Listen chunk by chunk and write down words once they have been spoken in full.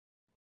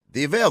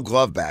The AVAIL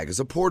glove bag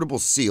is a portable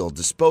sealed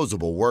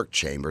disposable work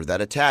chamber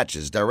that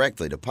attaches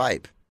directly to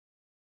pipe.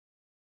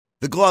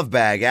 The glove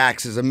bag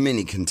acts as a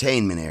mini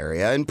containment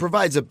area and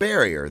provides a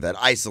barrier that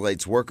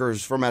isolates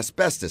workers from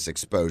asbestos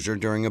exposure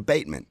during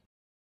abatement.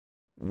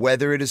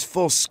 Whether it is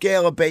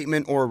full-scale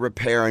abatement or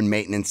repair and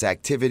maintenance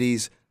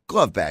activities,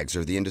 glove bags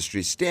are the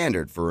industry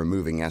standard for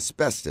removing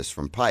asbestos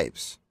from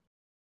pipes.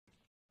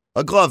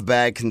 A glove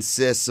bag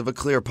consists of a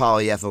clear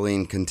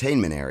polyethylene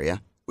containment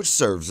area, which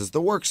serves as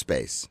the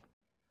workspace,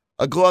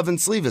 a glove and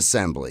sleeve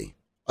assembly,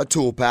 a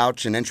tool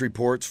pouch and entry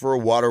ports for a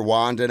water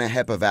wand and a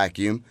HEPA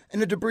vacuum,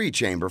 and a debris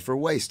chamber for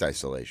waste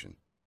isolation.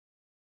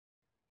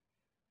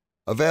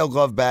 AVAIL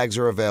glove bags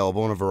are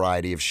available in a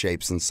variety of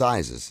shapes and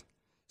sizes,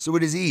 so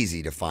it is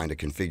easy to find a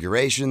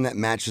configuration that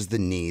matches the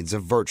needs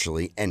of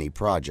virtually any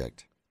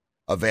project.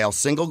 AVAIL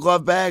single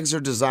glove bags are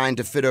designed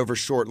to fit over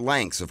short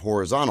lengths of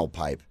horizontal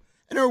pipe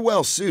and are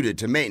well suited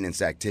to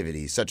maintenance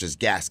activities such as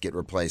gasket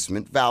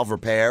replacement, valve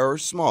repair, or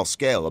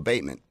small-scale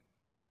abatement.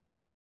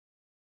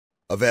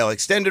 AVAIL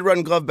extended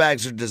run glove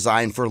bags are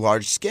designed for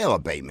large-scale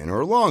abatement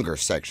or longer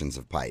sections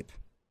of pipe.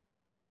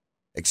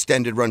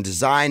 Extended run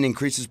design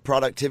increases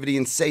productivity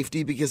and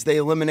safety because they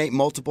eliminate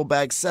multiple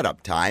bag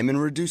setup time and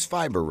reduce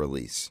fiber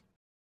release.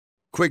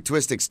 Quick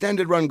twist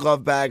extended run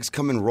glove bags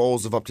come in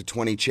rolls of up to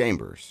 20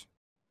 chambers.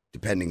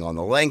 Depending on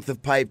the length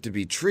of pipe to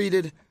be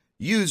treated,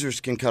 users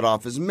can cut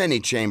off as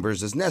many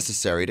chambers as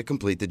necessary to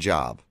complete the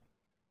job.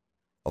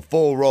 A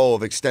full roll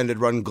of extended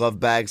run glove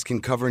bags can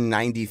cover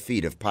 90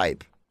 feet of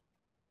pipe.